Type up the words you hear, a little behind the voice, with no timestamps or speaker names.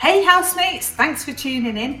Hey housemates, thanks for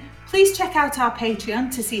tuning in. Please check out our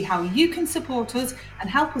Patreon to see how you can support us and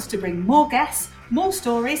help us to bring more guests, more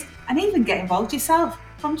stories, and even get involved yourself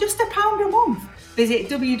from just £1 a month. Visit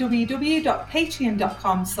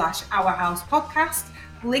www.patreon.com/ourhousepodcast.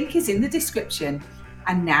 Link is in the description.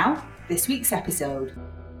 And now, this week's episode.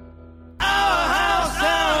 Our house,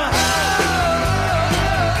 our house.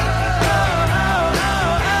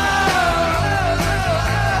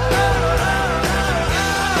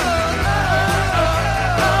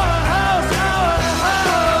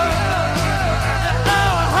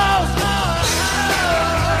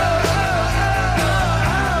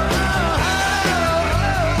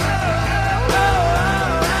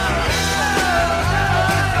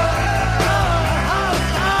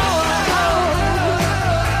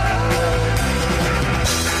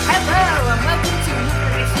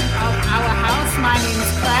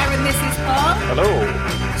 Hello. Do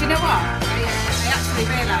you know what? I actually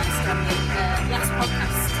realised on the last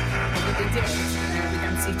podcast that we did with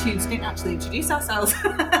MC Tunes, didn't actually introduce ourselves.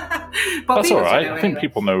 But that's all right. I think anyway.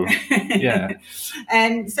 people know. Yeah.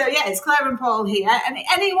 So it's Claire and Paul here. And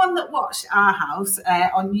anyone that watched Our House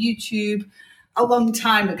on YouTube a long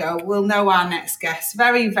time ago will know our next guest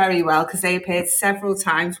very, very well because they appeared several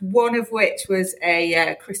times, one of which was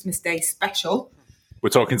a Christmas Day special. We're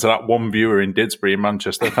talking to that one viewer in Didsbury in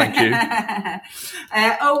Manchester. Thank you.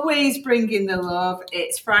 Always bringing the love.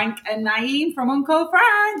 It's Frank and Naeem from Uncle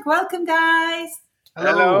Frank. Welcome, guys.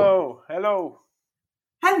 Hello. Hello.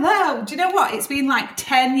 Hello. Do you know what? It's been like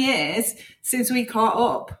 10 years since we caught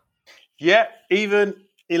up. Yeah, even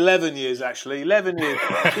 11 years, actually. 11 years.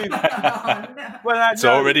 No. It's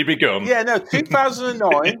already begun. Yeah, no,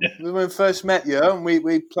 2009, when we first met you, and we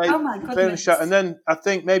played, Oh, my played on the goodness. show. And then I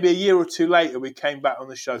think maybe a year or two later, we came back on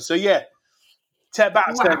the show. So, yeah,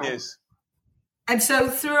 about 10 years. And so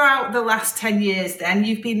throughout the last 10 years then,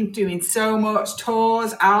 you've been doing so much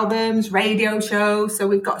tours, albums, radio shows. So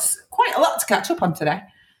we've got quite a lot to catch up on today.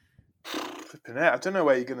 Flipping out. I don't know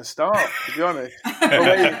where you're going to start, to be honest.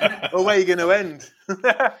 or where you're going to end.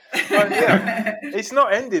 But, yeah, it's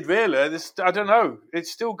not ended, really. I don't know.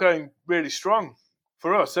 It's still going really strong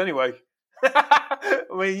for us, anyway. I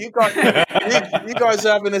mean, you guys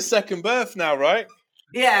are having a second birth now, right?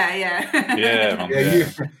 Yeah. Yeah,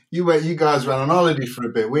 man. You guys went on holiday for a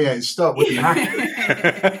bit. We ain't stopped. We've been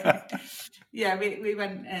active. Yeah, we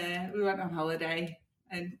went on holiday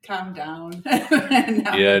and calmed down.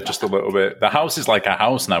 Yeah, just a little bit. The house is like a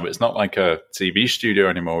house now. It's not like a TV studio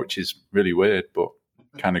anymore, which is really weird, but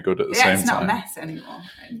kind of good at the same time. It's not a mess anymore.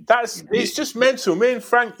 It's just mental. Me and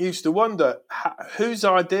Frank used to wonder whose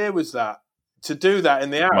idea was that to do that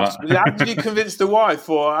in the house. How did you convince the wife,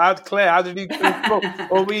 or Claire? How did you?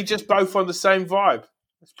 Or were you just both on the same vibe?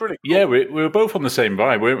 It's pretty cool. Yeah, we were both on the same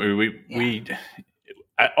vibe, weren't we? We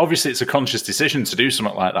obviously it's a conscious decision to do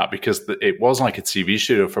something like that because it was like a TV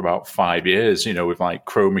studio for about 5 years, with like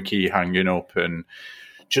chroma key hanging up and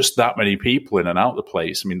just that many people in and out the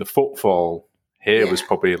place. I mean, the footfall here was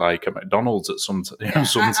probably like a McDonald's at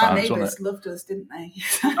sometimes. Our neighbours loved us, didn't they?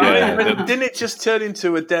 Yeah. Didn't it just turn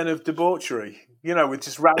into a den of debauchery? With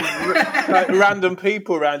just random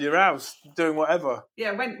people around your house doing whatever.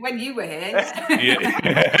 Yeah, when you were here.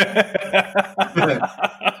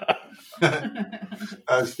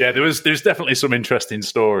 Yeah, there's definitely some interesting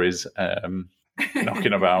stories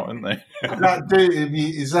knocking about, aren't they?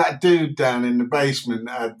 Is that dude down in the basement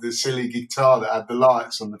that had the silly guitar that had the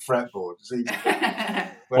lights on the fretboard? Is he?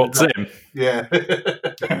 What's him? Yeah.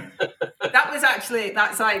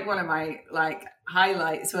 That's like one of my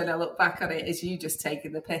highlights when I look back on it is you just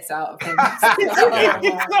taking the piss out of him.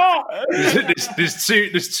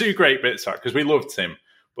 There's two great bits because we loved him,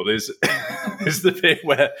 but there's the bit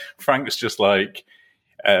where Frank's just like,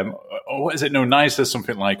 what is it? No, nice. There's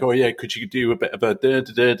something like, oh yeah, could you do a bit of a da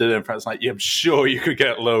da da da? And Frank's like, yeah, I'm sure you could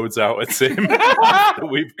get loads out of Tim after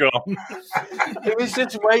we've gone. He was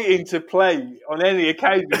just waiting to play on any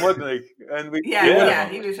occasion, wasn't he? And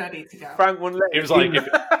he was ready to go. Frank wouldn't let him. It was like,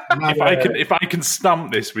 if I can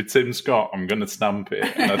stamp this with Tim Scott, I'm going to stamp it.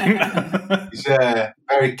 He's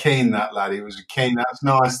very keen, that lad. He was a keen. That's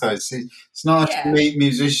nice, though. It's nice to meet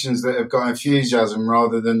musicians that have got enthusiasm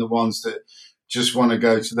rather than the ones that just want to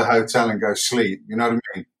go to the hotel and go sleep. You know what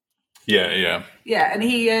I mean? Yeah. Yeah, and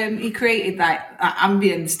he created that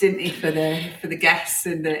ambience, didn't he, for the guests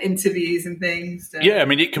and the interviews and things. So. Yeah, I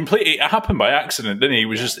mean, it happened by accident, didn't he?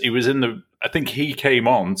 He was in the. I think he came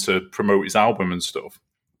on to promote his album and stuff.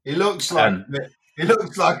 He looks like a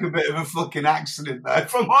bit of a fucking accident, though.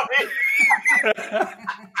 If I'm honest.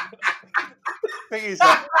 thing is,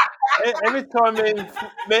 every time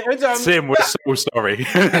Tim, we're so sorry.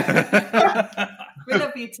 We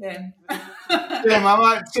love you, Tim. Tim,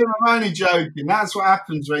 I'm only joking. That's what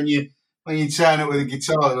happens when you turn up with a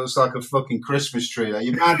guitar that looks like a fucking Christmas tree. Like,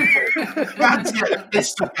 you're mad to get the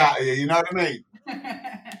piss stuck out of you. You know what I mean?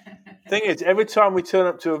 Thing is, every time we turn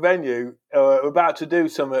up to a venue, we're about to do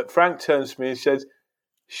something, Frank turns to me and says,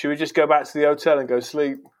 "Should we just go back to the hotel and go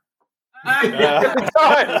sleep?"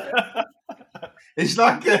 It's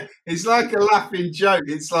like a laughing joke.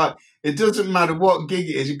 It's like, it doesn't matter what gig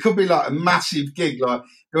it is. It could be like a massive gig, like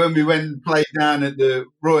when we went and played down at the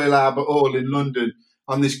Royal Albert Hall in London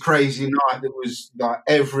on this crazy night that was like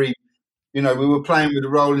we were playing with the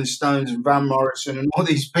Rolling Stones and Van Morrison and all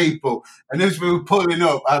these people. And as we were pulling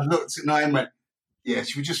up, I looked at Niall and went, "Yeah,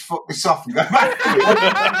 should we just fuck this off and go back?"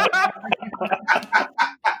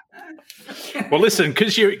 Well, listen,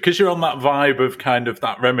 because you're on that vibe of kind of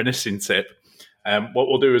that reminiscing tip, what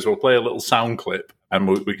we'll do is we'll play a little sound clip and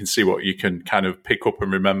we can see what you can kind of pick up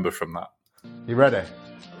and remember from that. You ready?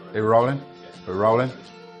 They were rolling. We're rolling.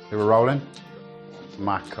 They were rolling.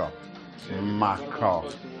 Mac up.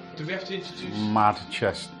 Do we have to introduce? Mad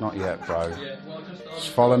chest. Not yet, bro. Just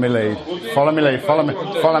follow me lead. Follow me. You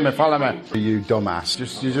dumbass.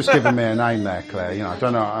 You're just giving me a name there, Claire. You know, I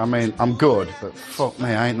don't know. I mean, I'm good, but fuck me,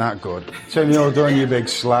 I ain't that good. Tim, you're done, you big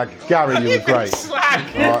slag. Gary, you were great.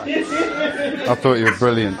 Right. I thought you were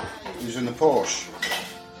brilliant. Who's in the Porsche?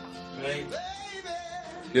 Me.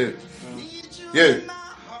 You.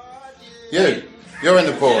 You're in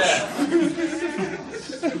the Porsche.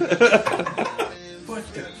 What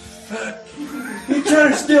the fuck? You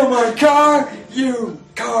trying to steal my car, you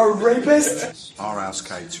car rapist? Our house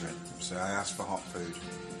catering. So I asked for hot food.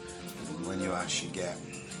 And when you ask, you get.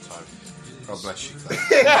 So, God bless you,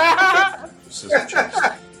 Claire. Sizzle chest.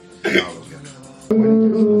 No,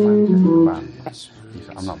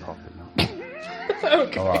 I'm not popping now.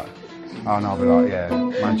 Okay. All right. Oh, no, I'll be like, yeah,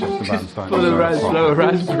 Manchester bands don't Blow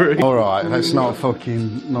raspberry. All right, let's not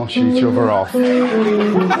fucking nosh each other off.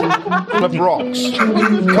 The rocks.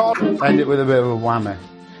 Can't end it with a bit of a whammy.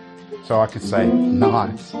 So I could say,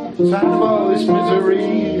 nice. Time for this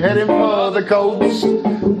misery, heading for the coast.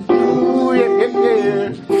 Ooh,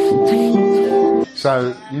 yeah.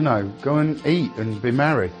 So, you know, go and eat and be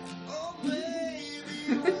merry.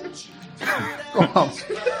 Go on.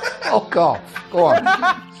 Oh, God. Go on.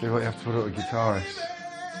 See what you have to put up with guitarists.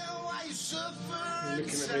 You're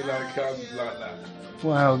looking at me like I'm like that.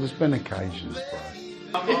 Well, there's been occasions, bro.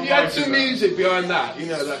 If you had some music behind that, you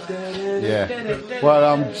know, like... Yeah. Well,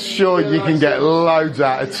 I'm sure you can get loads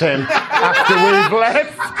out of Tim after we've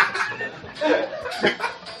left.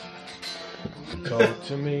 Talk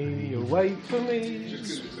to me, or wait for me,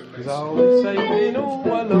 because I'll be saving all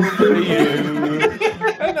my love for you,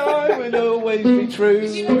 and I will always be true.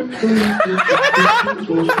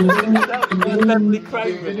 That's my lovely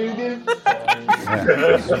craving.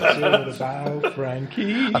 About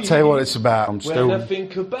Frankie. I'll tell you what it's about. When I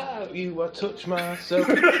think about you, I touch myself.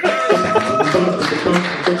 We don't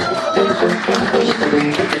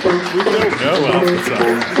know half the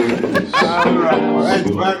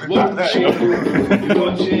You're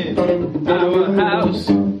watching our house.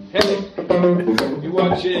 Hey, you're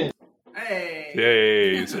watching. Hey.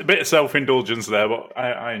 Yay. It's a bit of self-indulgence there, but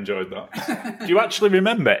I enjoyed that. Do you actually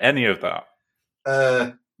remember any of that?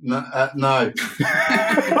 No.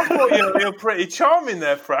 I thought you were pretty charming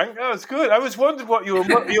there, Frank. That was good. I was wondering what you were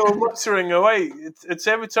muttering away. It's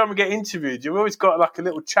every time we get interviewed, you've always got like a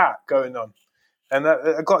little chat going on. And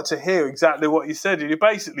I got to hear exactly what you said. You're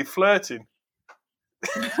basically flirting.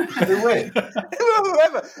 Whoever.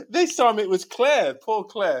 This time it was Claire. Poor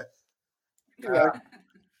Claire.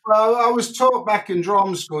 Well, I was taught back in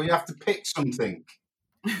drama school, you have to pick something.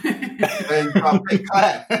 And I picked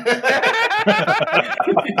Claire.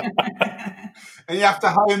 And you have to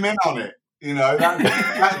home in on it. You know,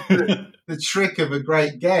 that's the trick of a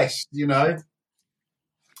great guest, you know.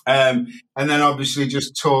 And then obviously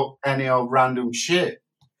just talk any old random shit.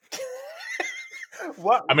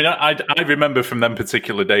 What? I mean, I remember from them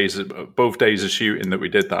particular days, both days of shooting that we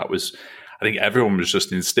did that was, I think everyone was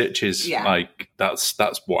just in stitches. Yeah. Like that's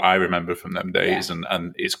what I remember from them days, yeah.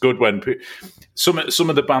 and it's good when some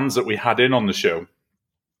of the bands that we had in on the show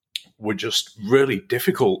were just really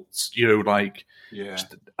difficult. You know, like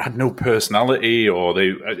just had no personality, or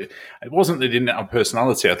it wasn't they didn't have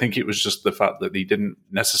personality. I think it was just the fact that they didn't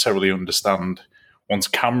necessarily understand once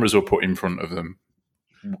cameras were put in front of them.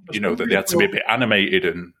 You know, that they had to be a bit animated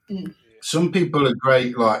and. Some people are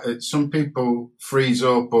great. Like some people freeze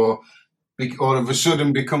up or all of a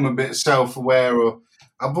sudden become a bit self-aware. Or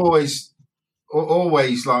I've always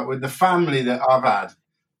always like with the family that I've had.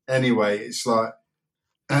 Anyway, it's like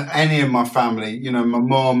any of my family. You know, my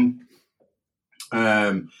mum,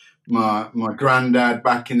 my granddad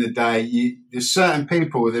back in the day. There's certain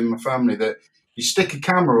people within my family that you stick a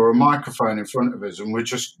camera or a microphone in front of us, and we're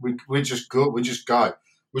just good. We just go.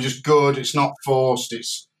 We're just good. It's not forced.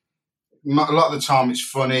 It's a lot of the time it's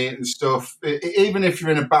funny and stuff. Even if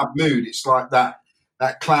you're in a bad mood, it's like that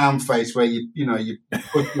clown face where you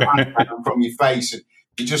put your hand down from your face and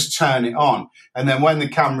you just turn it on. And then when the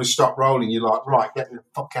cameras stop rolling, you're like, right, get the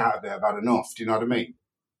fuck out of there. I've had enough. Do you know what I mean?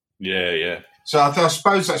 Yeah, yeah. So I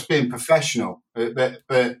suppose that's being professional.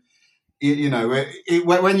 But you know,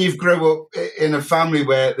 when you've grew up in a family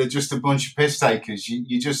where they're just a bunch of piss takers,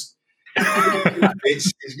 you just...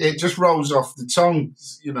 it just rolls off the tongue,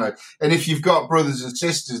 you know. And if you've got brothers and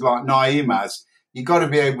sisters like Naeem has, you've got to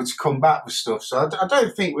be able to come back with stuff. So I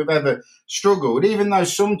don't think we've ever struggled, even though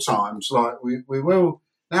sometimes, like, we will,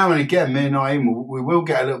 now and again, me and Naeem, we will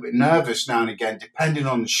get a little bit nervous now and again, depending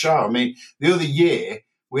on the show. I mean, the other year,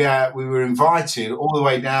 we were invited all the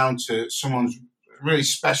way down to someone's really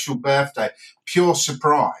special birthday, pure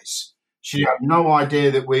surprise. She had no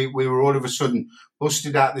idea that we were all of a sudden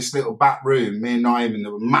busted out this little back room, me and Naeem, and they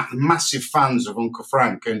were massive fans of Uncle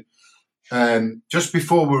Frank. And just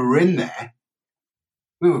before we were in there,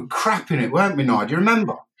 we were crapping it, weren't we, Naeem? Do you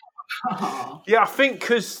remember? Yeah, I think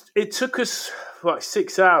because it took us like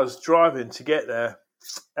 6 hours driving to get there,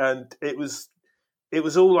 and it was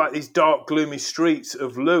all like these dark, gloomy streets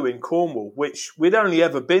of Looe in Cornwall, which we'd only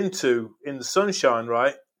ever been to in the sunshine,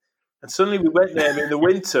 right? And suddenly we went there in the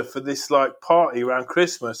winter for this like party around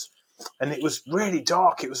Christmas. And it was really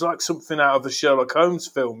dark. It was like something out of a Sherlock Holmes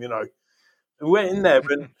film, you know. And we went in there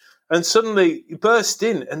and suddenly you burst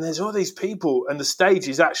in and there's all these people and the stage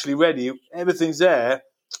is actually ready. Everything's there.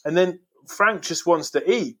 And then Frank just wants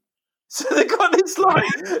to eat. So they got this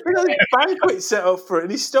this banquet set up for it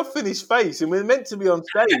and he's stuffing his face and we're meant to be on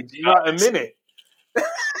stage in like a minute.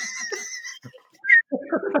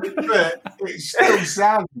 But it still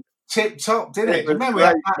sounded tip top, didn't it? Remember,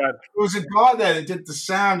 there was a guy there that did the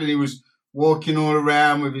sound, and he was walking all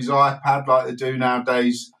around with his iPad like they do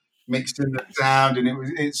nowadays, mixing the sound,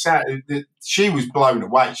 and it sounded. She was blown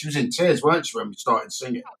away. She was in tears, weren't she, when we started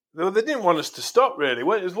singing? Well, they didn't want us to stop. Really,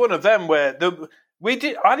 it was one of them where I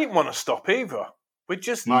didn't want to stop either. We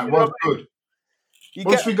just it was good.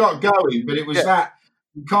 Once we got going, but it was that.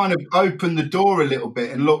 We kind of opened the door a little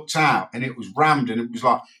bit and looked out, and it was rammed, and it was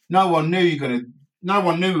like no one knew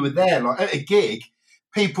we were there. Like at a gig,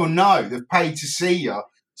 people know they've paid to see you,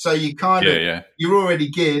 so you kind of you're already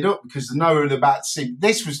geared up because they know who they're about to see.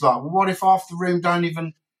 This was like, well, what if half the room don't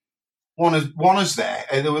even want us there?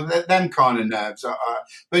 There were them kind of nerves.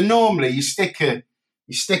 But normally, you stick a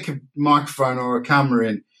microphone or a camera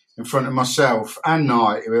in front of myself and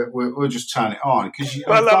Knight, we'll just turn it on because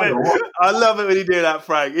I love it when you do that,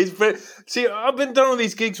 Frank. See, I've been done all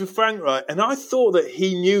these gigs with Frank, right, and I thought that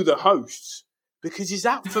he knew the hosts. Because he's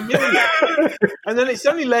that familiar. And then it's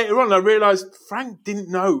only later on I realised Frank didn't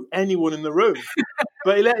know anyone in the room.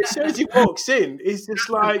 But as soon as he walks in, he's just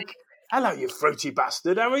like, hello, you fruity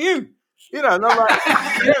bastard, how are you? You know, and I'm like,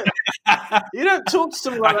 you don't talk to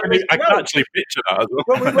someone like that. I can actually picture that as well.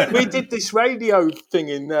 Well, we did this radio thing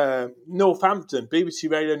in Northampton, BBC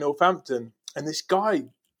Radio Northampton, and this guy,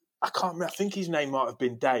 I can't remember, I think his name might have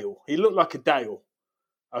been Dale. He looked like a Dale.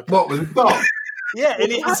 Okay. What, with a dog? Yeah,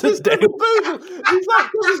 and he has this little poodle. He's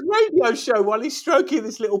like doing his radio show while he's stroking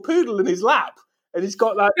this little poodle in his lap. And he's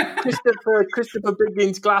got like Christopher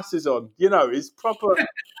Biggins glasses on. You know, he's proper...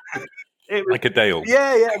 like a Dale.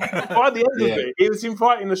 Yeah. By the end of it, he was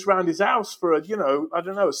inviting us round his house for a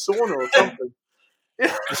sauna or something.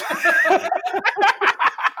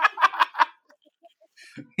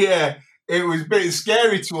 Yeah, it was a bit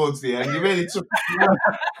scary towards the end. He really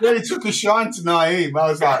took a shine to Naeem. I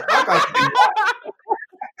was like, that guy's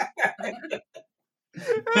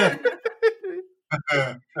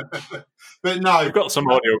but no, we've got some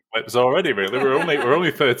audio clips already. Really, we're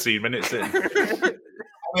only 13 minutes in. I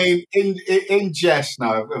mean, in jest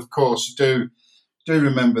now, of course, do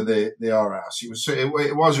remember the R House. It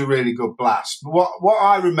was a really good blast. But what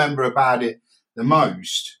I remember about it the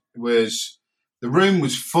most was the room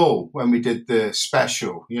was full when we did the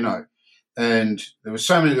special, you know. And there was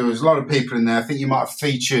a lot of people in there. I think you might have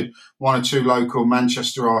featured one or two local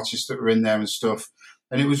Manchester artists that were in there and stuff.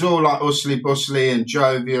 And it was all like hustly bustly and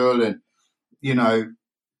jovial and, you know,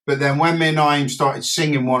 but then when me and Naeem started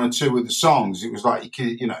singing one or two of the songs, it was like you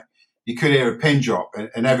could hear a pin drop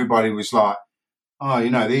and everybody was like, oh, you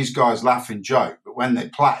know, these guys laugh and joke, but when they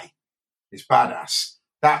play, it's badass.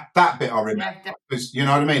 That bit I remember. Yeah, Because, you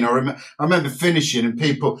know what I mean? I remember finishing and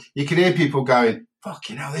you could hear people going,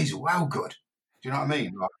 fucking hell, these are well good. Do you know what I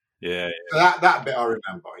mean? Like, Yeah. so that bit I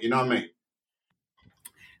remember, you know what I mean?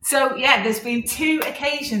 So, yeah, there's been 2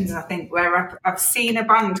 occasions, I think, where I've seen a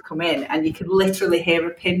band come in and you could literally hear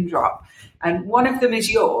a pin drop. And one of them is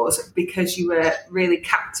yours because you were really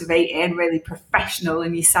captivating, really professional,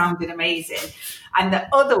 and you sounded amazing. And the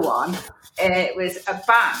other one was a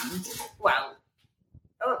band,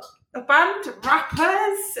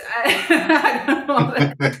 rappers. I don't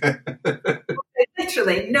know.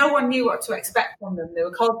 Literally, no one knew what to expect from them. They were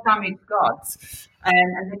called Damaged Gods.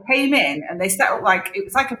 And they came in and they set up it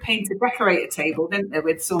was like a painted decorator table, didn't they,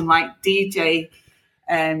 with some DJ.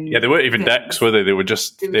 Yeah, they weren't even decks, were they? They were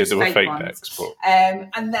just they were fake ones. decks. But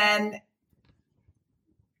and then,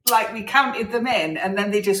 we counted them in, and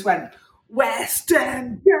then they just went West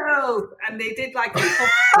End Girls, and they did a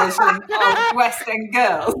version of West End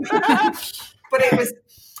Girls, but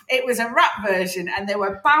it was a rap version, and they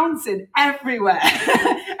were bouncing everywhere,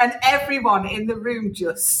 and everyone in the room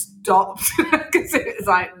just stopped because it was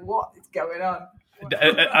like, what is going on?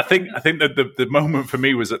 I think that the moment for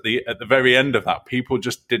me was at the very end of that. People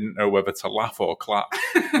just didn't know whether to laugh or clap,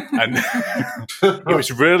 and it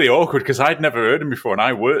was really awkward because I'd never heard him before, and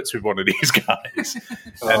I worked with one of these guys,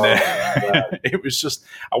 and it was just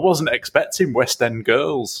I wasn't expecting West End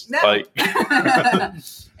Girls. No.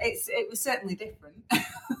 It was certainly different.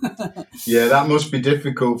 Yeah, that must be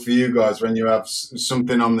difficult for you guys when you have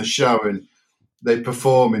something on the show and they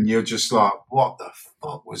perform and you're just like, what the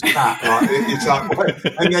fuck was that? It's like,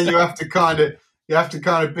 and then you have to kind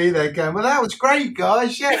of be there going, well, that was great,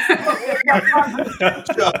 guys. Yeah.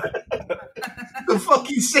 The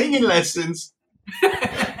fucking singing lessons.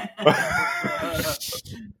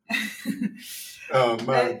 Oh,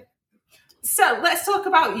 man. So let's talk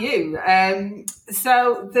about you.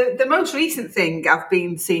 So the most recent thing I've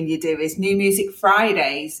been seeing you do is New Music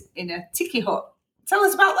Fridays in a tiki hut. Tell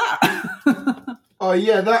us about that. Oh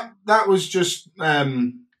yeah, that was just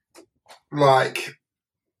kind of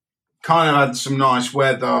had some nice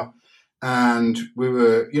weather, and we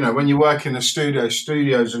were, when you work in a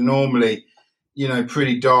studios are normally,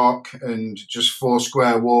 pretty dark and just 4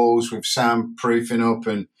 square walls with soundproofing up,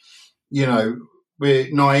 and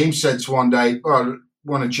Naeem said to one day, I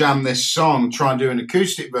want to jam this song, try and do an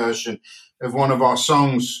acoustic version of one of our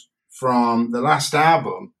songs from the last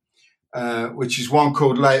album. Which is one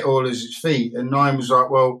called Lay It All at Its Feet. And Naeem was like,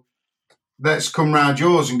 well, let's come round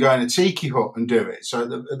yours and go in a tiki hut and do it. So at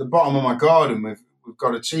the bottom of my garden, we've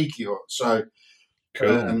got a tiki hut. So, cool.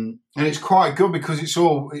 And it's quite good because it's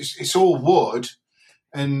all wood.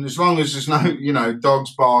 And as long as there's no,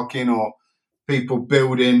 dogs barking or people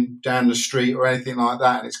building down the street or anything like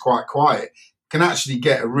that, and it's quite quiet, can actually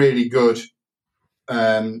get a really good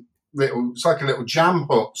it's like a little jam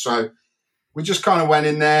hut. So we just kind of went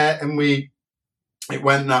in there, and it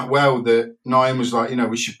went that well that Naeem was like,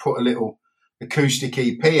 we should put a little acoustic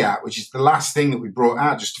EP out, which is the last thing that we brought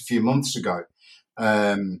out just a few months ago.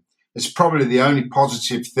 It's probably the only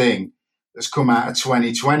positive thing that's come out of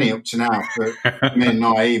 2020 up to now for me and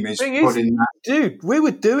Naeem is putting that. Dude, we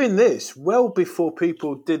were doing this well before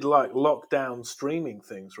people did lockdown streaming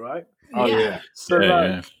things, right? Oh yeah.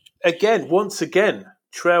 So once again,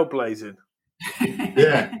 trailblazing.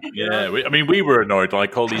 Yeah. We were annoyed,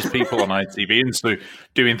 all these people on ITV and so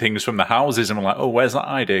doing things from the houses, and we're like, oh, where's that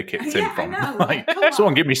idea kicked in from?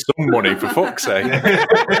 Someone give me some money, for fuck's sake.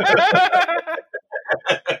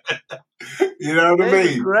 You know what I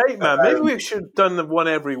mean? Great, man. Maybe we should have done one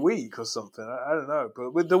every week or something. I don't know.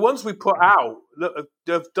 But with the ones we put out,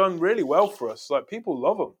 have done really well for us. People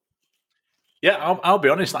love them. Yeah, I'll be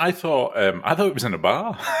honest. I thought it was in a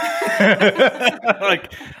bar. I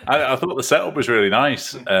thought the setup was really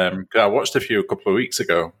nice. I watched a couple of weeks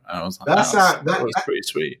ago, and I was like, that was pretty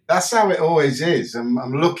sweet. That's how it always is. I'm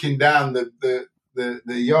looking down the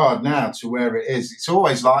yard now to where it is. It's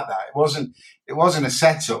always like that. It wasn't a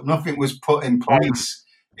setup. Nothing was put in place.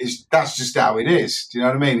 That's just how it is. Do you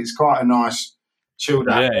know what I mean? It's quite a nice chilled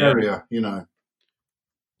out area,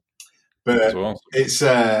 But awesome.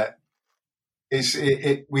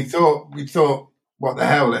 We thought, what the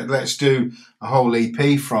hell? Let's do a whole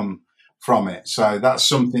EP from it. So that's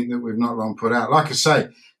something that we've not long put out. Like I say,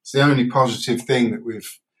 it's the only positive thing that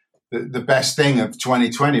the best thing of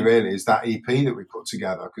 2020 really is that EP that we put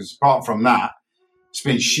together. Because apart from that, it's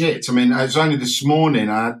been shit. I mean, it was only this morning.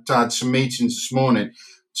 I had some meetings this morning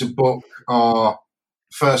to book our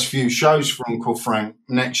first few shows for Uncle Frank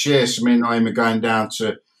next year. So me and Naeem are going down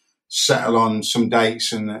to settle on some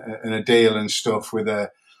dates and a deal and stuff with a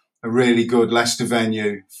a really good Leicester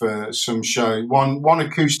venue for some show. One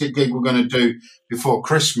acoustic gig we're going to do before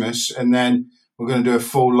Christmas, and then we're going to do a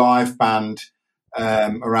full live band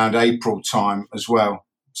around April time as well.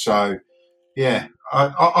 So, yeah,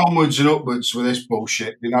 onwards and upwards with this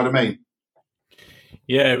bullshit. You know what I mean?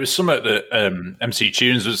 Yeah, it was something that MC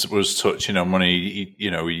Tunes was touching on when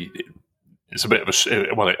it's a bit of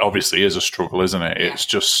it obviously is a struggle, isn't it? It's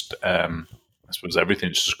just, I suppose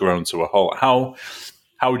everything's just grown to a halt.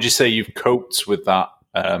 How would you say you've coped with that?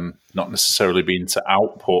 Not necessarily being to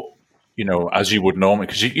output, as you would normally,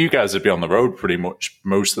 because you guys would be on the road pretty much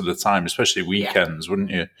most of the time, especially weekends, wouldn't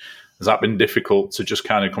you? Has that been difficult to just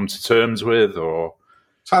kind of come to terms with, or?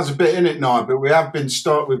 It has a bit in it now, but we have been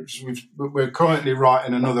we're currently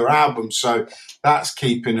writing another album, so that's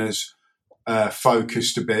keeping us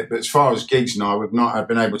focused a bit. But as far as gigs now, we've not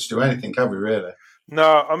been able to do anything, have we, really?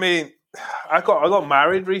 No, I mean, I got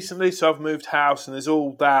married recently, so I've moved house, and there's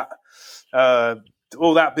all that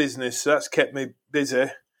business. So that's kept me busy.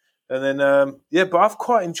 And then, but I've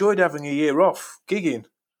quite enjoyed having a year off gigging.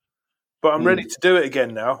 But I'm ready to do it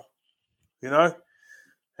again now. Yeah,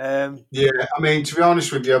 I mean, to be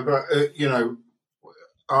honest with you, but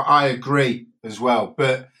I agree as well.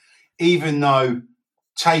 But even though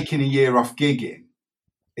taking a year off gigging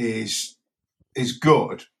is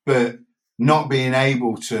good, but not being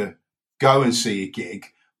able to go and see a gig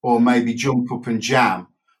or maybe jump up and jam,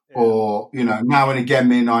 or now and again,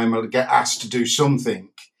 me and I will get asked to do something,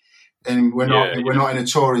 and we're not in a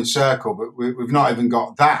touring circle, but we've not even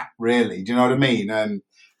got that really. Do you know what I mean?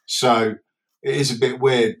 So it is a bit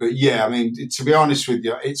weird, but yeah, I mean, to be honest with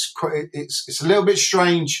you, it's a little bit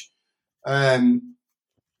strange,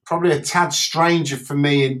 probably a tad stranger for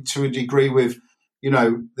me to a degree with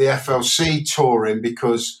the FLC touring,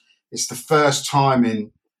 because it's the first time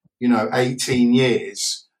in 18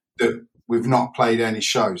 years that we've not played any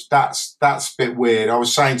shows. That's a bit weird. I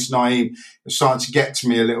was saying to Naeem, it was starting to get to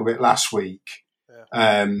me a little bit last week.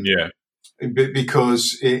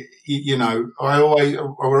 Because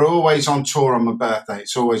we're always on tour on my birthday.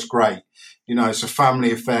 It's always great. It's a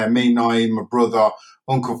family affair. Me, Naeem, my brother,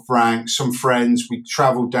 Uncle Frank, some friends. We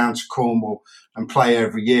travel down to Cornwall and play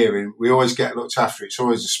every year, and we always get looked after. It's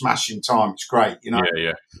always a smashing time. It's great,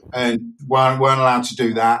 And weren't allowed to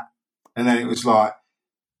do that. And then it was like,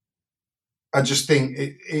 I just think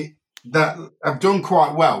that I've done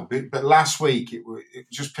quite well, but last week it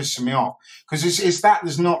just pissing me off, because it's that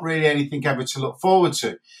there's not really anything ever to look forward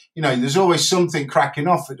to. There's always something cracking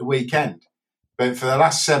off at the weekend, but for the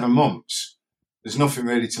last 7 months, there's nothing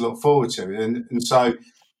really to look forward to, and so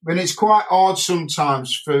when it's quite hard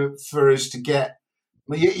sometimes for us to get.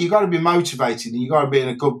 You got to be motivated, and you got to be in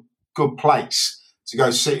a good place to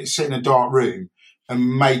go sit in a dark room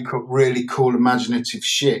and make up really cool, imaginative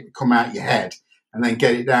shit come out your head, and then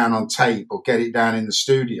get it down on tape or get it down in the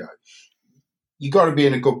studio. You got to be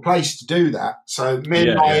in a good place to do that. So me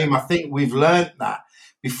and Naeem, I think we've learnt that.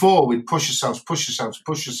 Before, we'd push ourselves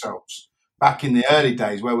back in the early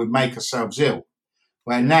days, where we'd make ourselves ill.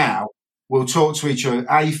 Where now we'll talk to each other.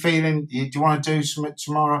 How are you feeling? Do you want to do something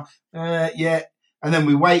tomorrow? Yeah. And then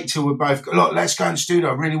we wait till we're both, look, let's go in the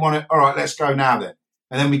studio. I really want to. All right, let's go now then.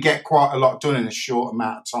 And then we get quite a lot done in a short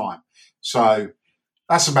amount of time. So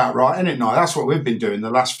that's about right, isn't it, Nye? That's what we've been doing the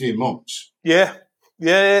last few months. Yeah,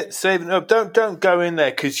 saving up. Don't go in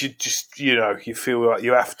there because you just, you feel like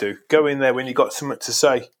you have to. Go in there when you got something to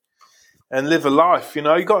say and live a life. You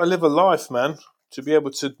got to live a life, man, to be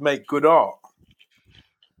able to make good art.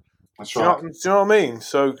 That's right. Do you know what I mean?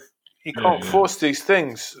 So you can't force these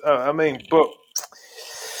things. But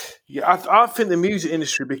I think the music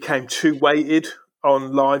industry became too weighted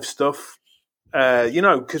on live stuff.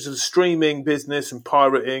 Because of the streaming business and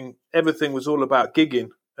pirating, everything was all about gigging.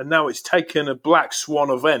 And now it's taken a black swan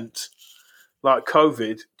event like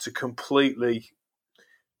COVID to completely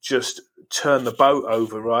just turn the boat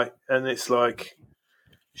over, right? And it's like,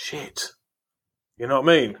 shit. You know what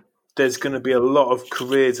I mean? There's going to be a lot of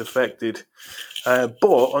careers affected. But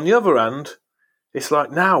on the other hand, it's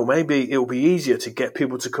like now maybe it'll be easier to get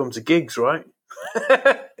people to come to gigs, right?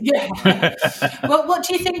 Yeah. Well, what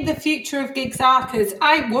do you think the future of gigs are? Because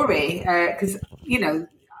I worry, because,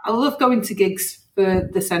 I love going to gigs for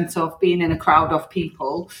the sense of being in a crowd of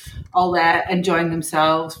people, all there enjoying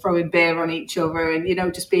themselves, throwing beer on each other and,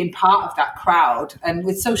 just being part of that crowd. And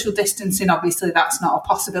with social distancing, obviously, that's not a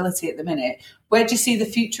possibility at the minute. Where do you see the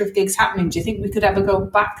future of gigs happening? Do you think we could ever go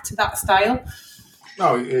back to that style?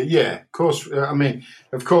 Oh, yeah, of course.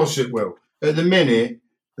 Of course it will. At the minute,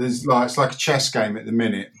 it's like a chess game at the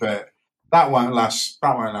minute, but that won't last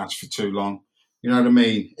for too long. You know what I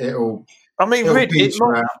mean?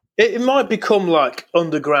 It might become like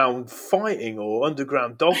underground fighting or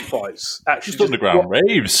underground dogfights. Actually, Just underground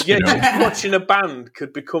raves. Yeah, you know? just watching a band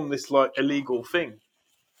could become this like illegal thing.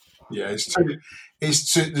 Yeah,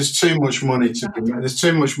 there's too much money to be made. There's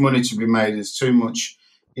too much money to be made. There's too much,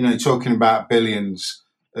 talking about billions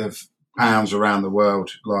of pounds around the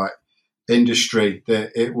world, like industry,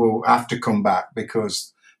 that it will have to come back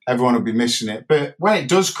because everyone will be missing it. But when it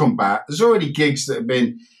does come back, there's already gigs that have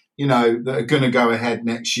been, that are going to go ahead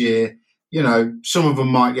next year. Some of them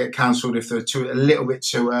might get cancelled if they're a little bit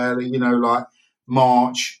too early, like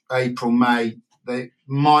March, April, May. They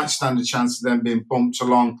might stand a chance of them being bumped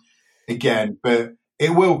along again, but it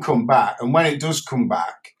will come back. And when it does come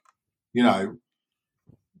back,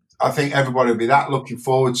 I think everybody will be that looking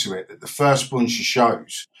forward to it that the first bunch of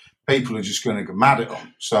shows, people are just going to go mad at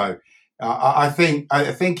them. So I think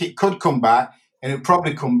it could come back, and it'll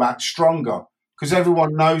probably come back stronger because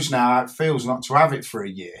everyone knows now how it feels not to have it for a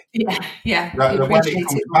year. Yeah. When it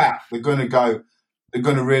comes back, they're going to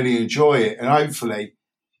really enjoy it, and hopefully,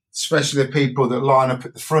 especially the people that line up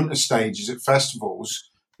at the front of stages at festivals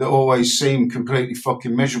that always seem completely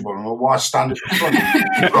fucking miserable. And why stand at the front?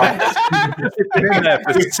 They've been there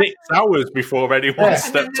for 6 hours before anyone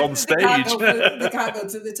stepped on stage. They can't go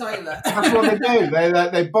to the toilet. That's what they do.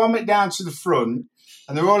 They bomb it down to the front,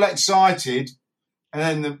 and they're all excited. And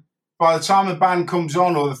then by the time a band comes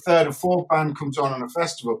on, or the third or fourth band comes on a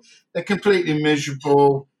festival, they're completely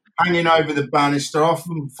miserable, hanging over the banister,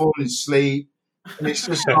 often falling asleep. And it's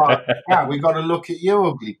just like, yeah, we got to look at you,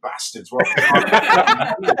 ugly bastards.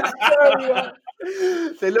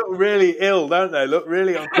 They look really ill, don't they? Look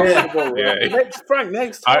really uncomfortable. Yeah.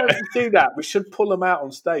 Next time we do that, we should pull them out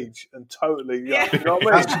on stage and totally. You know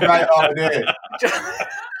what I mean? That's a great idea.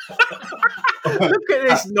 Look at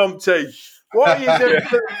this numpty. What are you doing to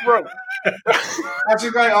the front? That's a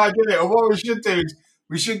great idea. And what we should do is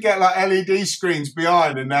we should get like LED screens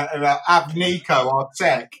behind and have Nico, our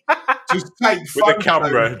tech, just take with photos. a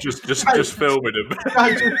camera, just filming them.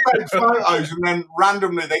 Just take photos, and then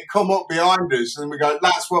randomly they come up behind us, and we go,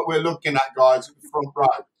 "That's what we're looking at, guys, at the front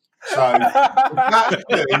row." So, if that's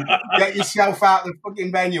good, get yourself out the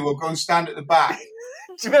fucking venue or go and stand at the back.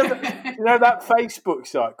 Do you know that Facebook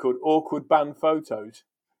site called Awkward Band Photos?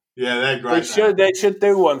 Yeah, they're great. They should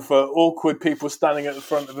do one for awkward people standing at the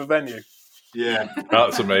front of a venue. Yeah,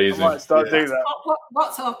 that's amazing. I might start doing that.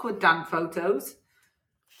 What's Awkward Dan Photos?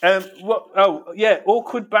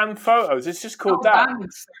 Awkward Band Photos. It's just called that.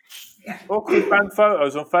 Bands. Yeah. Awkward Band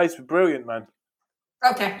Photos on Facebook. Brilliant, man.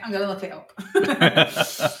 Okay, I'm going to look it up.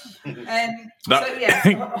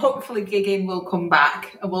 Hopefully gigging will come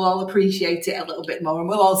back and we'll all appreciate it a little bit more and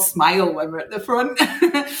we'll all smile when we're at the front.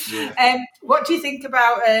 What do you think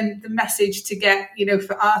about the message to get,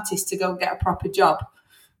 for artists to go and get a proper job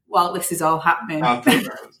while this is all happening? I think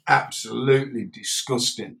that was absolutely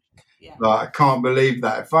disgusting. Yeah. Like, I can't believe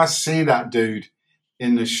that. If I see that dude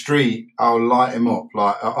in the street, I'll light him up.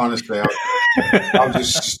 Like, honestly, I'll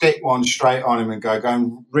just stick one straight on him and go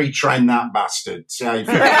and retrain that bastard. See how you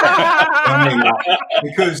feel.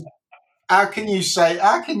 Because how can he say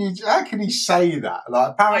that? Like,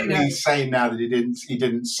 apparently he's saying now that he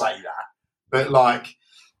didn't say that, but like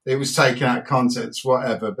it was taken out of context,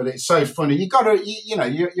 whatever. But it's so funny. You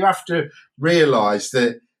have to realise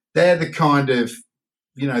that they're the kind of,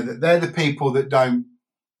 that they're the people that don't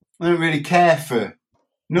really care for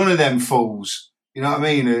none of them fools. You know what I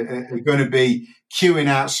mean? Are going to be queuing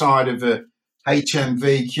outside of a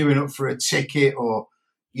HMV, queuing up for a ticket, or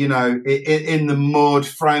in the mud,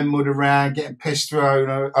 throwing mud around, getting pissed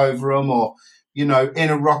thrown over them, or in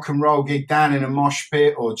a rock and roll gig down in a mosh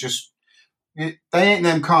pit, or just they ain't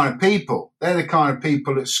them kind of people. They're the kind of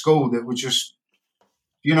people at school that were just,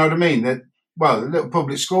 you know what I mean? That the little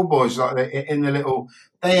public school boys like they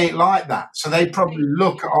ain't like that. So they probably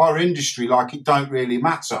look at our industry like it don't really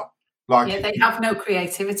matter. They have no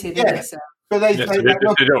creativity. So. But they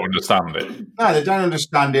don't understand it. No, they don't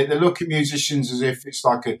understand it. They look at musicians as if it's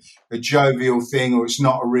like a jovial thing or it's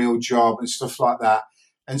not a real job and stuff like that.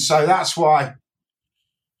 And so that's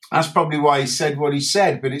probably why he said what he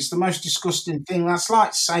said. But it's the most disgusting thing. That's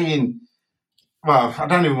like saying, well, I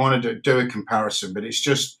don't even want to do a comparison, but it's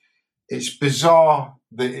bizarre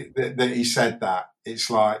that he said that. It's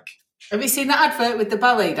like... Have you seen that advert with the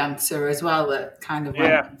ballet dancer as well that kind of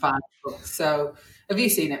went viral? So have you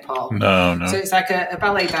seen it, Paul? No. So it's like a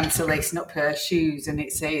ballet dancer lacing up her shoes and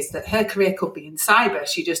it says that her career could be in cyber.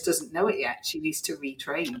 She just doesn't know it yet. She needs to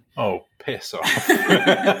retrain. Oh, piss off.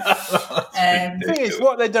 The thing is,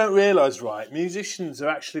 what they don't realise, right, musicians are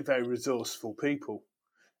actually very resourceful people.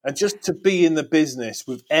 And just to be in the business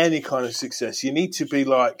with any kind of success, you need to be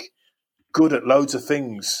like good at loads of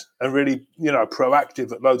things and really,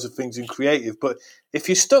 proactive at loads of things and creative. But if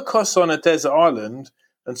you stuck us on a desert island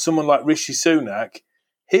and someone like Rishi Sunak,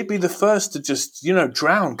 he'd be the first to just,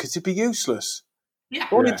 drown because he'd be useless. Yeah.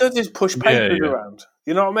 All he does is push papers around.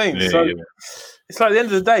 You know what I mean? It's like at the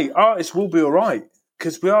end of the day, artists will be all right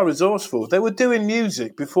because we are resourceful. They were doing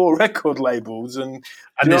music before record labels, and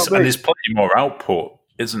there's plenty more output,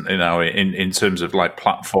 isn't there now, in terms of like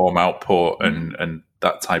platform output and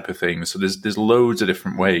that type of thing. So there's loads of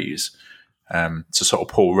different ways to sort of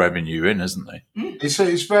pull revenue in, isn't there? It's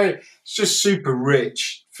just super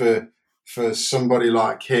rich for somebody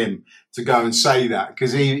like him to go and say that,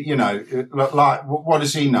 because he, like, what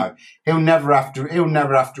does he know? He'll never have to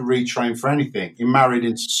retrain for anything. He married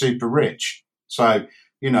into super rich, so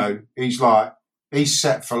he's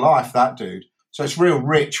set for life. That dude. So it's real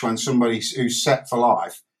rich when somebody who's set for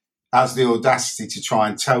life has the audacity to try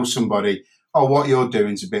and tell somebody, "Oh, what you're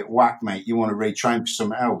doing's a bit whack, mate. You want to retrain for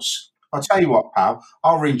something else." I'll tell you what, pal.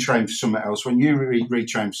 I'll retrain for something else when you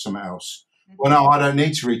retrain for something else. Well, no, I don't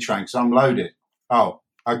need to retrain because I'm loaded. Oh,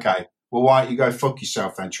 okay. Well, why don't you go fuck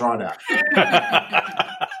yourself then? Try that.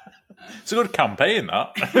 It's a good campaign,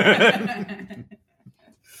 that.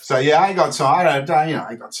 So yeah, I ain't got time. I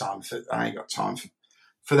ain't got time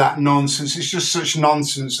for that nonsense. It's just such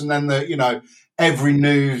nonsense. And then every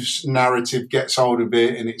news narrative gets hold of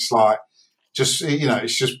it, and it's like,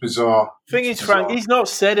 it's just bizarre. Thing is, Frank, he's not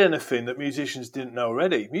said anything that musicians didn't know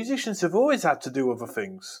already. Musicians have always had to do other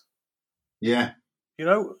things. Yeah.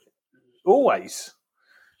 Always.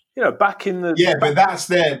 Back in the... Yeah, but that's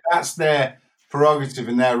their prerogative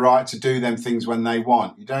and their right to do them things when they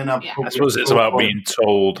want. You don't have... I suppose it's about being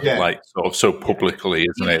told, like, sort of so publicly,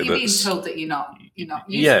 isn't it? You're being told that you're not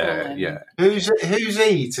useful. Yeah. Who's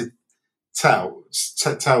he to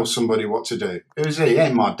tell somebody what to do? Who's he? He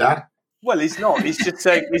ain't my dad. Well, he's not. He's just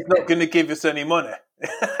saying he's not going to give us any money.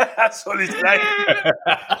 That's what he's saying.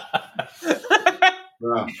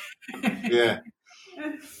 Well, yeah.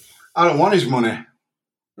 I don't want his money.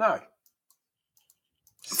 No.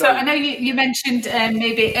 So I know you mentioned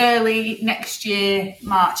maybe early next year,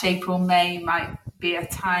 March, April, May might be a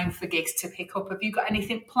time for gigs to pick up. Have you got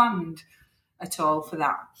anything planned at all for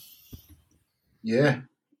that? Yeah.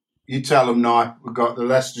 You tell them now. We've got the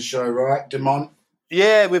Leicester show, right, Demont?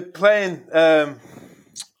 Yeah, we're playing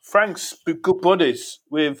Frank's good buddies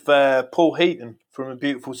with Paul Heaton from A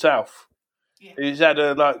Beautiful South. Yeah. He's had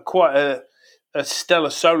quite a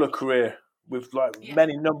stellar solo career with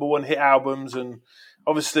many number one hit albums, and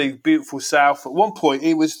obviously Beautiful South. At one point,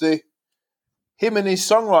 him and his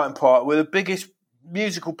songwriting part were the biggest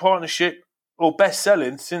musical partnership or best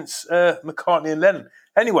selling since McCartney and Lennon.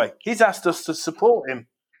 Anyway, he's asked us to support him.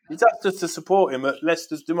 He's asked us to support him at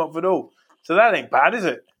Leicester's De Montfort Hall. So that ain't bad, is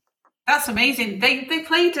it? That's amazing. They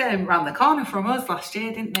played around the corner from us last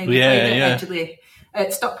year, didn't they? They played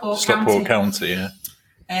at Stockport County,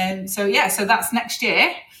 yeah. So that's next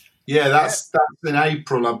year. Yeah, that's in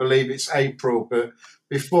April, I believe it's April. But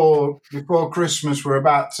before Christmas, we're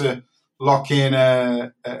about to lock in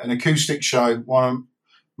an acoustic show. One of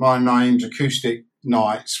my name's Acoustic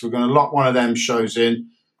Nights. We're going to lock one of them shows in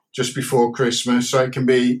just before Christmas, so it can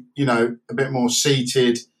be a bit more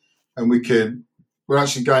seated. And we're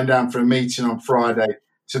actually going down for a meeting on Friday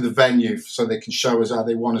to the venue so they can show us how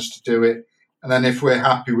they want us to do it. And then if we're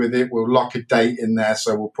happy with it, we'll lock a date in there.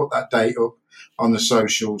 So we'll put that date up on the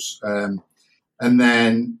socials. And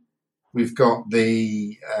then we've got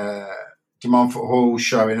the De Montfort Hall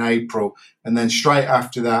show in April. And then straight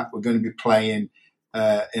after that, we're going to be playing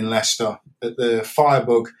in Leicester at the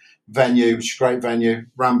Firebug venue, which is a great venue,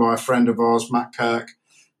 run by a friend of ours, Matt Kirk.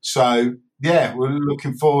 So, yeah, we'll be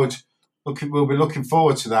looking forward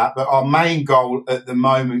to that. But our main goal at the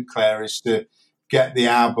moment, Claire, is to get the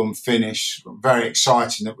album finished. Very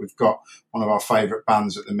exciting that we've got one of our favourite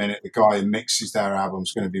bands at the minute. The guy who mixes their album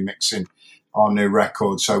is going to be mixing our new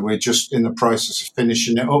record. So we're just in the process of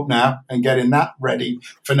finishing it up now and getting that ready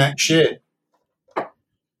for next year.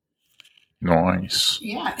 Nice.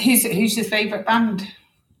 Yeah. Who's your favourite band?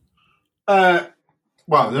 Well,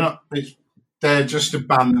 they're not... They're just a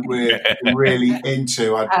band that we're really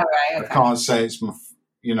into. I can't say it's my,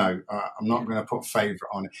 I'm not going to put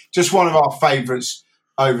favourite on it. Just one of our favourites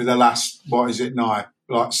over the last, what is it now,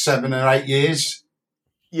 like 7 or 8 years?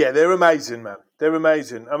 Yeah, they're amazing, man. They're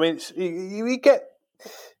amazing. I mean,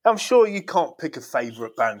 I'm sure you can't pick a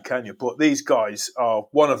favourite band, can you? But these guys are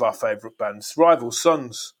one of our favourite bands. Rival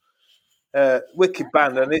Sons, wicked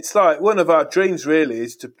band. And it's like one of our dreams really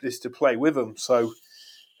is to play with them. So...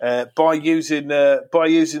 by using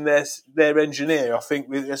their engineer, I think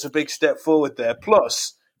there's a big step forward there.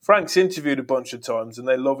 Plus, Frank's interviewed a bunch of times, and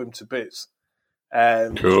they love him to bits.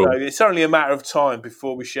 Cool. So it's only a matter of time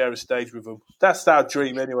before we share a stage with them. That's our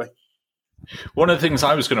dream, anyway. One of the things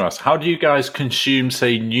I was going to ask, how do you guys consume,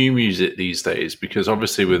 say, new music these days? Because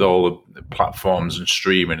obviously with all the platforms and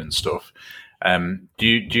streaming and stuff, do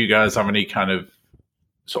you guys have any kind of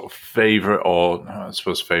sort of favourite, or I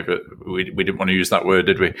suppose favourite, we didn't want to use that word,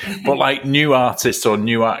 did we? But like new artists or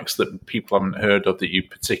new acts that people haven't heard of that you're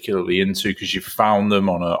particularly into because you found them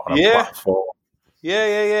on a platform?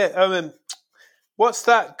 Yeah. What's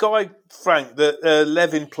that guy, Frank, that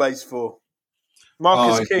Levin plays for?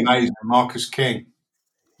 Marcus King. Amazing. Marcus King.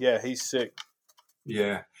 Yeah, he's sick.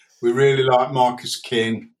 Yeah. We really like Marcus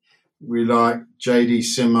King. We like JD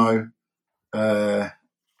Simo. I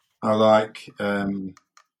like a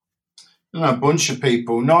bunch of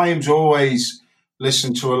people. Naeem's always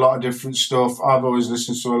listened to a lot of different stuff. I've always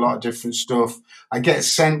listened to a lot of different stuff. I get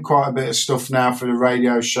sent quite a bit of stuff now for the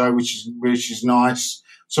radio show, which is nice.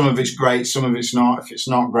 Some of it's great, some of it's not. If it's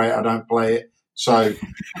not great, I don't play it. So if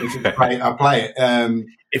it's great, I play it.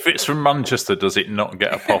 If it's from Manchester, does it not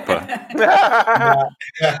get a popper? I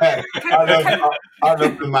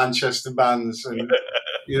love the Manchester bands, and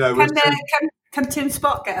can Tim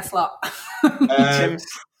Spot get a slot?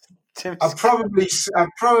 I'd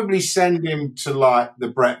probably send him to like the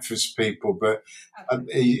breakfast people, but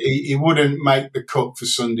he wouldn't make the cut for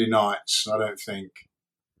Sunday nights, I don't think.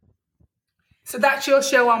 So that's your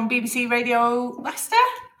show on BBC Radio Leicester?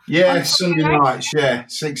 Yeah, Sunday nights,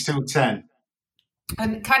 6 till 10.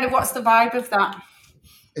 And kind of what's the vibe of that?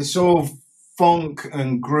 It's all funk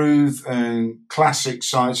and groove and classic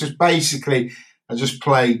songs. Just basically, I just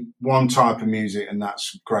play one type of music, and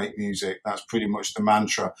that's great music. That's pretty much the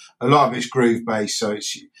mantra. A lot of it's groove based, so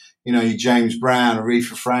it's your James Brown,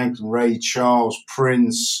 Aretha Franklin, Ray Charles,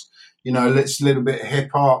 Prince. It's a little bit of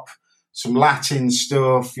hip hop, some Latin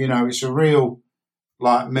stuff. It's a real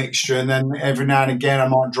like mixture, and then every now and again I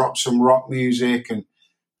might drop some rock music, and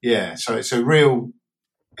so it's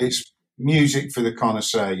music for the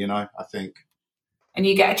connoisseur, I think. And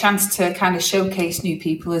you get a chance to kind of showcase new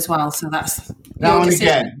people as well, so that's now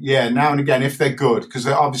and again if they're good, because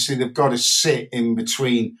obviously they've got to sit in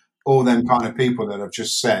between all them kind of people that I've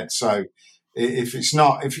just said. So if it's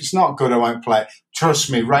not good, I won't play it. Trust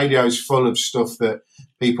me, radio's full of stuff that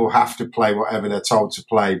people have to play whatever they're told to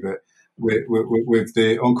play, but with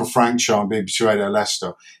the Uncle Frank show on BBC Radio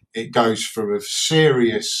Leicester, it goes for a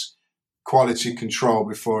serious quality control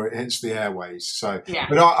before it hits the airways. So,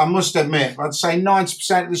 But I must admit, I'd say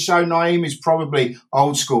 90% of the show, Naeem, is probably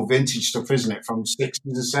old school vintage stuff, isn't it, from the 60s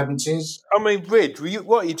and 70s? I mean, Rid,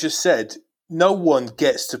 what you just said, no one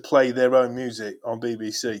gets to play their own music on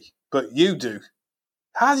BBC, but you do.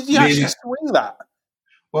 How did you actually swing that?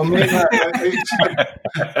 Well,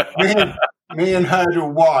 me and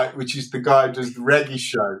Hurdle White, which is the guy who does the reggae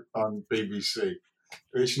show on BBC,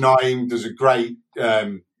 which Naeem does a great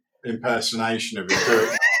impersonation of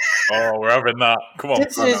it. Oh, we're having that. Come on.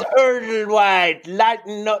 This is Hurdle White,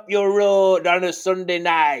 lighting up your road on a Sunday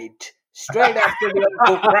night. Straight after the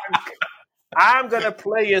Uncle Frank. I'm going to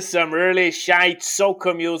play you some really shite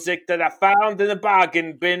soca music that I found in a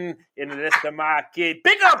bargain bin in the Leicester Market.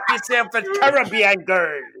 Pick up yourself at Caribbean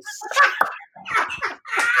Girls.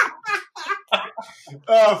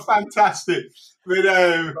 Oh, fantastic. But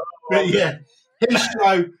yeah, his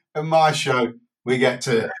show and my show, we get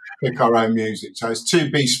to pick our own music. So it's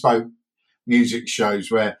two bespoke music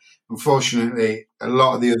shows where, unfortunately, a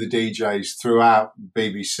lot of the other DJs throughout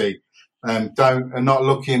BBC are not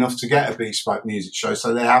lucky enough to get a bespoke music show,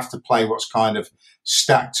 so they have to play what's kind of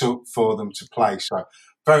stacked up for them to play. So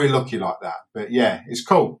very lucky like that. But yeah, it's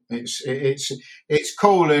cool. It's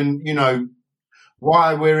cool, and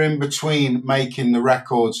while we're in between making the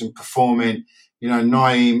records and performing,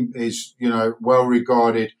 Naeem is well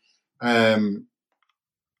regarded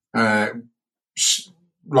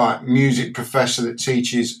like music professor that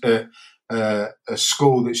teaches at a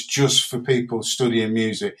school that's just for people studying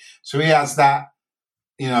music. So he has that.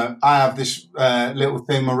 I have this little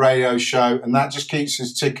thing, my radio show, and that just keeps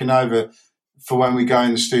us ticking over for when we go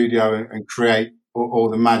in the studio and create all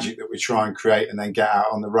the magic that we try and create and then get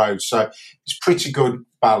out on the road. So it's pretty good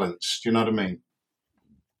balance. Do you know what I mean?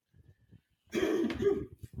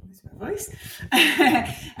 Voice.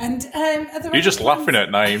 And you're just laughing at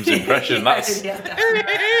Naeem's impression. That's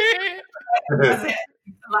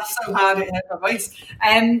I laughed so hard at her voice.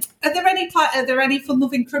 Are there any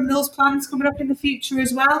fun-loving criminals plans coming up in the future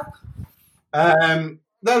as well?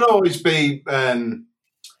 There'll always be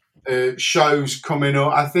shows coming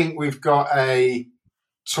up. I think we've got a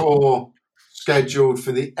tour scheduled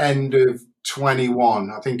for the end of 21.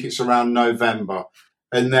 I think it's around November.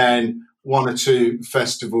 and then 1 or 2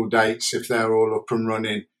 festival dates if they're all up and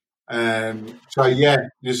running. So yeah,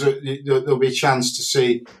 there'll be a chance to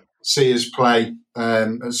see us play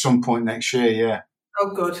at some point next year. Yeah.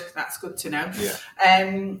 Oh, good. That's good to know. Yeah.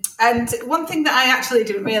 And one thing that I actually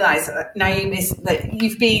didn't realise, Naeem, is that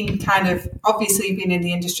you've been obviously you've been in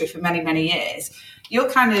the industry for many, many years.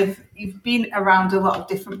 You've been around a lot of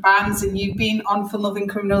different bands, and you've been on For Loving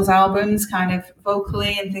Criminals albums, kind of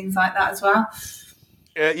vocally and things like that as well.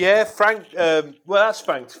 Yeah, Frank. Well, that's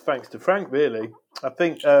thanks to Frank, really. I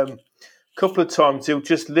think a couple of times he'll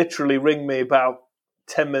just literally ring me about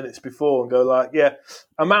 10 minutes before and go like, "Yeah,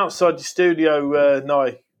 I'm outside the studio now.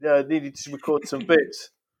 Needed to record some bits."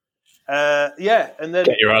 Yeah, and then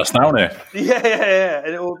get your ass down here. Yeah,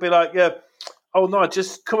 and it will be like, "Yeah, oh no,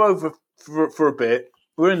 just come over for a bit."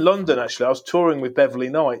 We're in London actually. I was touring with Beverly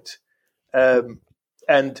Knight,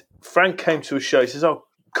 and Frank came to a show. He says, "Oh,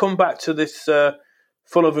 come back to this For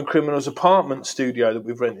Loving Criminals apartment studio that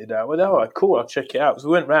we've rented out." Well, all right, cool. I'll check it out. So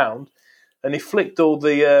we went round, and he flicked all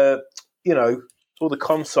the all the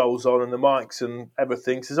consoles on and the mics and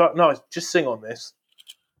everything. He says, "Oh, no, just sing on this."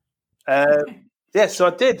 Yeah, so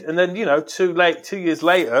I did, and then 2 years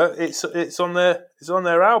later, it's on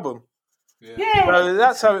their album.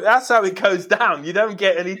 Yeah. So that's how it goes down. You don't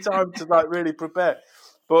get any time to really prepare.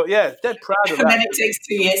 But yeah, dead proud of that. And then it takes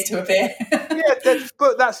 2 years to appear.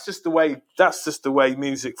 But that's just the way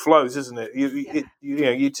music flows, isn't it?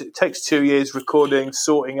 It takes 2 years recording,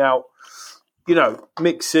 sorting out,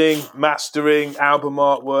 mixing, mastering, album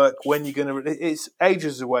artwork. When you're gonna, it's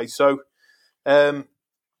ages away. So,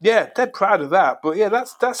 dead proud of that. But yeah,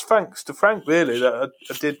 that's thanks to Frank really that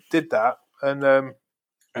I did that, and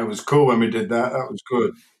it was cool when we did that. That was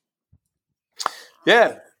good.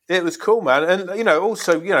 Yeah, it was cool, man. And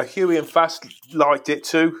also Huey and Fast liked it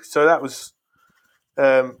too. So that was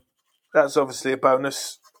that's obviously a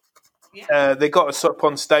bonus. Yeah. They got us up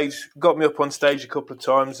on stage, got me up on stage a couple of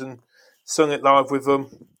times, and sung it live with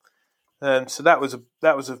them. So that was a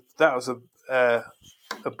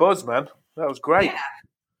buzz, man. That was great. Yeah.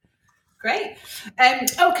 Great.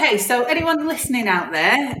 Okay, so anyone listening out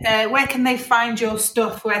there, where can they find your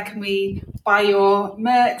stuff? Where can we buy your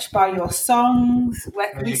merch, buy your songs?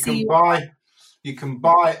 Where can we see you? You can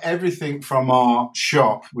buy everything from our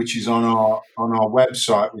shop, which is on our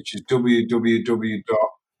website, which is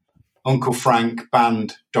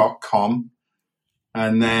www.unclefrankband.com.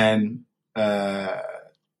 And then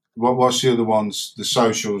what's the other ones? The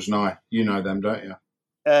socials, now you know them, don't you?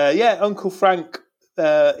 Yeah, Uncle Frank.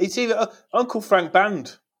 It's either Uncle Frank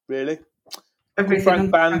Band, really. Uncle Frank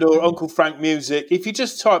Band or Uncle Frank Music. If you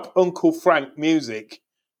just type Uncle Frank Music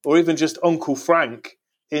or even just Uncle Frank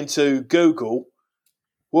into Google,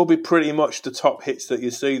 will be pretty much the top hits that you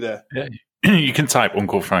see there. Yeah. You can type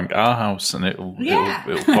Uncle Frank Our House and it'll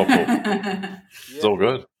pop up. It's all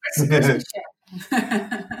good.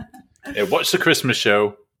 Yeah, watch the Christmas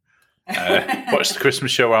show. Watch the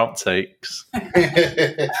Christmas show outtakes.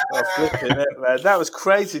 Flipping it, man. That was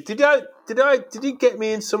crazy. Did you get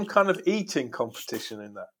me in some kind of eating competition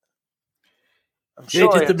in that? I'm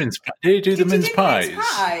sure did the mince pie. Did you do the mince pies?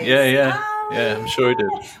 Yeah. Oh, Yeah, I'm sure he did.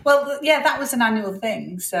 Well, yeah, that was an annual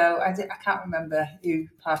thing, so I can't remember who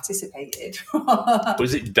participated.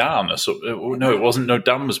 Was it Dan or something? No, it wasn't. No,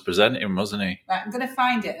 Dan was presenting, wasn't he? Right, I'm going to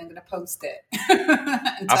find it. I'm going to post it.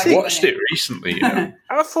 I've watched it recently. I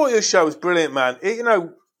thought your show was brilliant, man.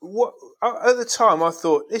 What at the time I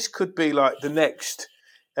thought this could be like the next.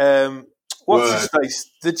 What's his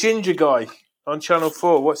face? The ginger guy on Channel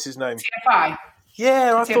 4. What's his name? TFI.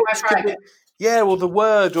 Yeah, I thought this could be. Yeah, well, The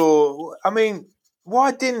Word,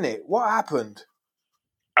 why didn't it? What happened?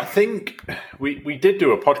 I think we did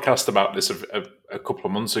do a podcast about this a couple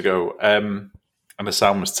of months ago, and the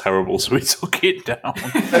sound was terrible, so we took it down. And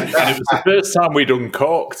it was the first time we'd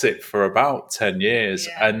uncorked it for about 10 years.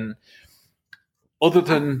 Yeah. And other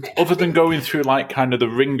than going through like kind of the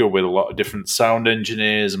ringer with a lot of different sound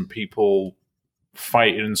engineers and people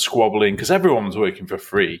fighting and squabbling, because everyone was working for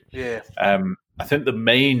free. Yeah. I think the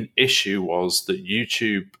main issue was that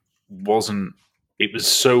YouTube wasn't. It was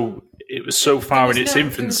so far in its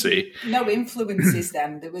infancy. No influences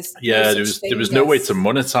then. There was no way to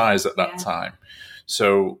monetize at that time.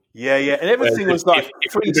 So yeah, and everything was like.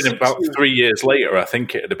 If it had been about 3 years later, I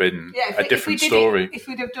think it'd have been a different story. If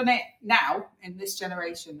we'd have done it now in this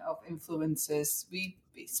generation of influencers, we'd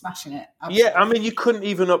be smashing it. Absolutely. Yeah, you couldn't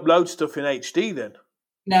even upload stuff in HD then.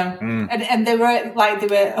 No, and they were.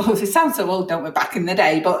 Oh, it sounds so old, don't we? Back in the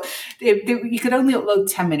day, but you could only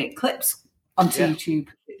upload 10-minute clips onto YouTube.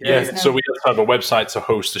 Yeah, so we have a website to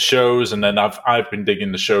host the shows, and then I've been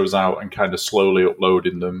digging the shows out and kind of slowly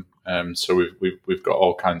uploading them. So we've got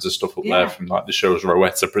all kinds of stuff up there from like the shows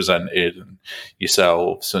Rowetta presented and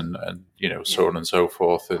yourselves and so on and so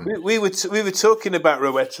forth. And we were talking about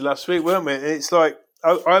Rowetta last week, weren't we? And it's like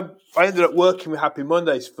I ended up working with Happy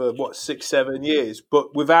Mondays for 6-7 years,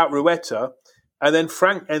 but without Rowetta, and then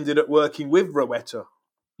Frank ended up working with Rowetta.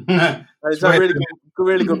 And it's like really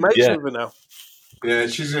good mates with her now. Yeah,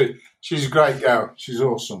 she's a great girl. She's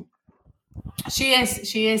awesome. She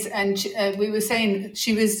is, and we were saying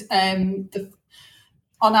she was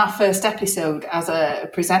on our first episode as a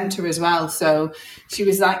presenter as well. So she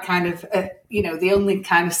was like kind of the only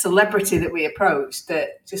kind of celebrity that we approached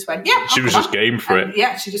that just went, yeah. She was just game for it.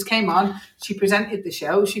 Yeah, she just came on. She presented the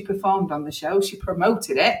show. She performed on the show. She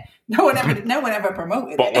promoted it. No one ever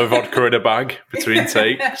promoted Bottle it. of vodka in a bag between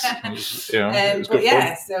takes. She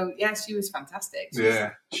was fantastic.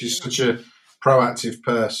 She's such a proactive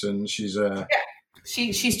person. She's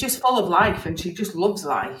she's just full of life, and she just loves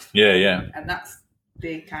life. Yeah. And that's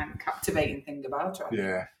the kind of captivating thing about her.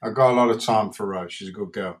 Yeah, I got a lot of time for Rose. She's a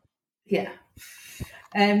good girl. Yeah.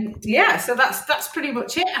 So that's pretty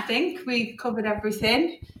much it. I think we've covered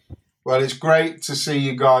everything. Well, it's great to see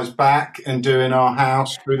you guys back and doing our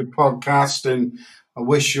house through the podcast, and I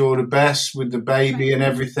wish you all the best with the baby and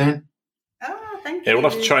everything. Oh, thank you. Yeah, we'll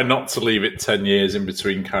have to try not to leave it 10 years in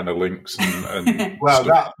between kind of links. And well,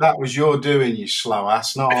 that was your doing, you slow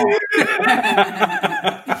ass, not ours.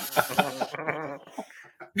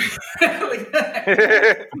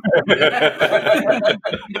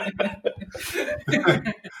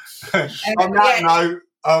 On that note,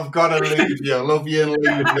 I've got to leave you. I love you and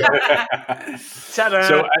leave you.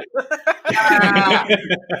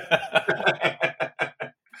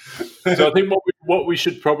 So I think what we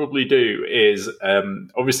should probably do is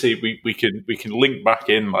obviously we can link back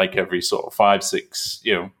in like every sort of 6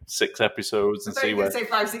 episodes and see where. Say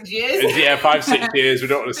 5-6 years. Yeah, 5-6 years. We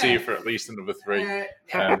don't want to see you for at least another 3.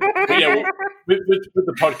 With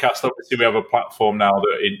the podcast, obviously we have a platform now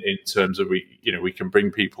that in terms of we can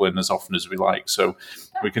bring people in as often as we like, so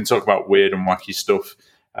we can talk about weird and wacky stuff.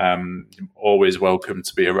 Always welcome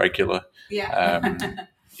to be a regular. Yeah.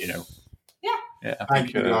 Yeah.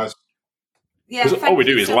 Thank you guys. Yeah, all we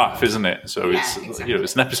do is laugh, isn't it? So it's exactly.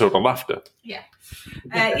 It's an episode of laughter. Yeah. So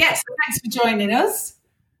thanks for joining us,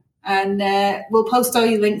 and we'll post all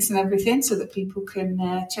your links and everything so that people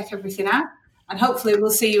can check everything out, and hopefully we'll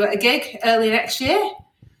see you at a gig early next year.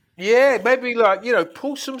 Yeah, maybe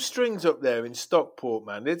pull some strings up there in Stockport,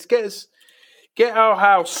 man. Let's get our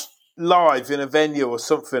house live in a venue or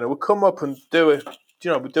something, and we'll come up and do a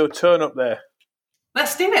turn up there.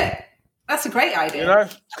 Let's do it. That's a great idea.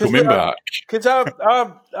 Coming back. Because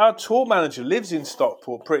our tour manager lives in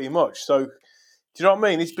Stockport pretty much. So, do you know what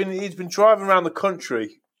I mean? He's been driving around the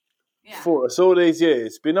country for us all these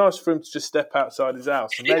years. It'd be nice for him to just step outside his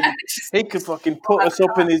house. And maybe he could fucking put us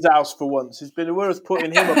up in his house for once. It's been worth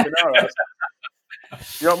putting him up in our house.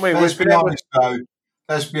 You know what I mean? Let's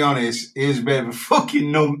be honest, he is a bit of a fucking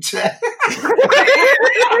numpty.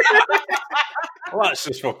 Well, that's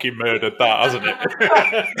just fucking murdered that, hasn't it?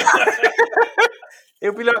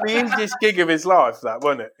 It'll be like the easiest gig of his life, that,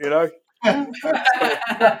 won't it?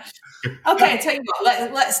 Okay, tell you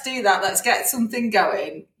what, let's do that. Let's get something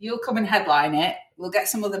going. You'll come and headline it. We'll get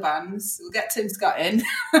some other bands. We'll get Tim Scott in.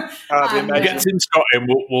 We'll get Tim Scott in.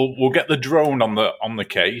 We'll get the drone on the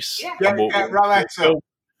case. Yeah. Get Rowetta.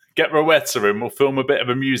 Get Rowetta in. We'll film a bit of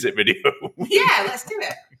a music video. Yeah, let's do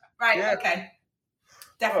it. Right. Okay.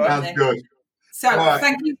 Definitely. That's good. So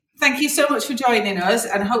thank you so much for joining us,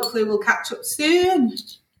 and hopefully we'll catch up soon.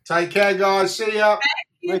 Take care, guys. See ya.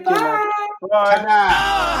 Thank you. Bye.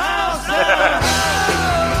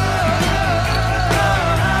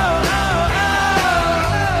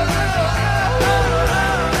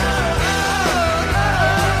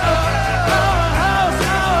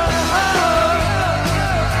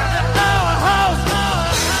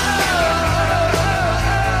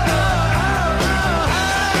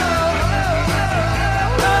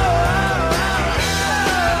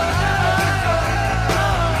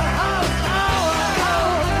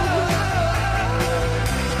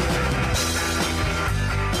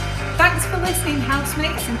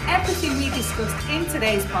 Housemates, and everything we discussed in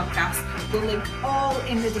today's podcast will link all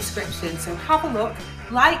in the description, so have a look,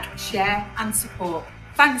 like, share and support.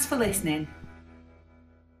 Thanks for listening.